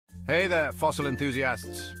Hey there, fossil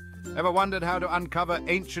enthusiasts. Ever wondered how to uncover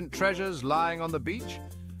ancient treasures lying on the beach?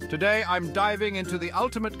 Today I'm diving into the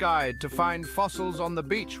ultimate guide to find fossils on the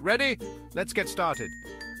beach. Ready? Let's get started.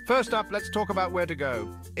 First up, let's talk about where to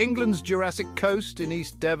go. England's Jurassic Coast in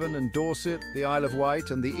East Devon and Dorset, the Isle of Wight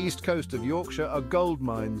and the east coast of Yorkshire are gold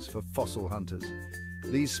mines for fossil hunters.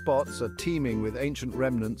 These spots are teeming with ancient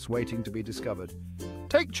remnants waiting to be discovered.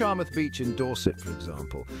 Take Charmouth Beach in Dorset, for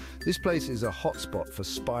example. This place is a hotspot for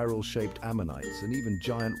spiral-shaped ammonites and even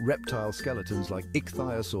giant reptile skeletons like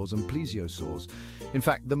ichthyosaurs and plesiosaurs. In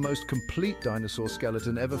fact, the most complete dinosaur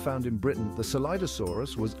skeleton ever found in Britain, the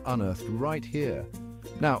Solidosaurus, was unearthed right here.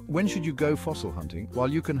 Now, when should you go fossil hunting?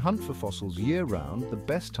 While you can hunt for fossils year-round, the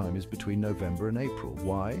best time is between November and April.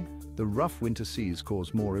 Why? The rough winter seas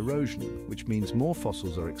cause more erosion, which means more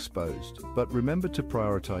fossils are exposed. But remember to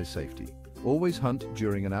prioritize safety. Always hunt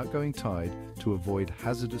during an outgoing tide to avoid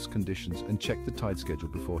hazardous conditions and check the tide schedule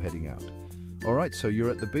before heading out. Alright, so you're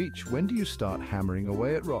at the beach. When do you start hammering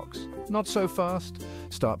away at rocks? Not so fast.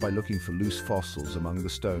 Start by looking for loose fossils among the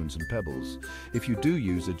stones and pebbles. If you do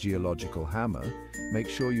use a geological hammer, make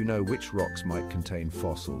sure you know which rocks might contain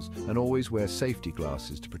fossils and always wear safety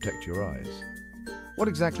glasses to protect your eyes. What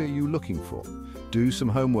exactly are you looking for? Do some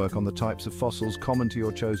homework on the types of fossils common to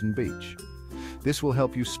your chosen beach. This will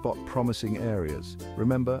help you spot promising areas.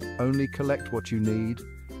 Remember, only collect what you need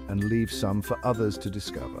and leave some for others to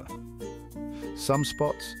discover. Some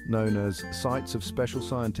spots, known as sites of special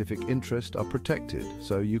scientific interest, are protected,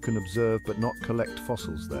 so you can observe but not collect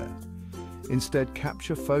fossils there. Instead,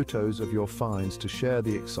 capture photos of your finds to share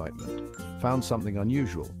the excitement. Found something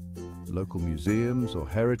unusual? Local museums or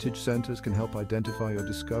heritage centers can help identify your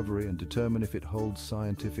discovery and determine if it holds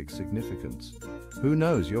scientific significance. Who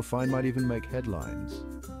knows, your find might even make headlines.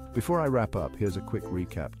 Before I wrap up, here's a quick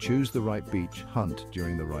recap. Choose the right beach, hunt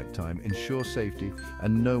during the right time, ensure safety,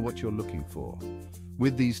 and know what you're looking for.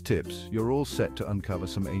 With these tips, you're all set to uncover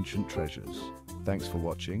some ancient treasures. Thanks for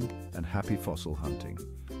watching, and happy fossil hunting.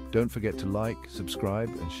 Don't forget to like, subscribe,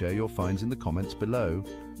 and share your finds in the comments below.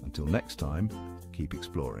 Until next time, keep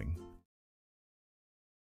exploring.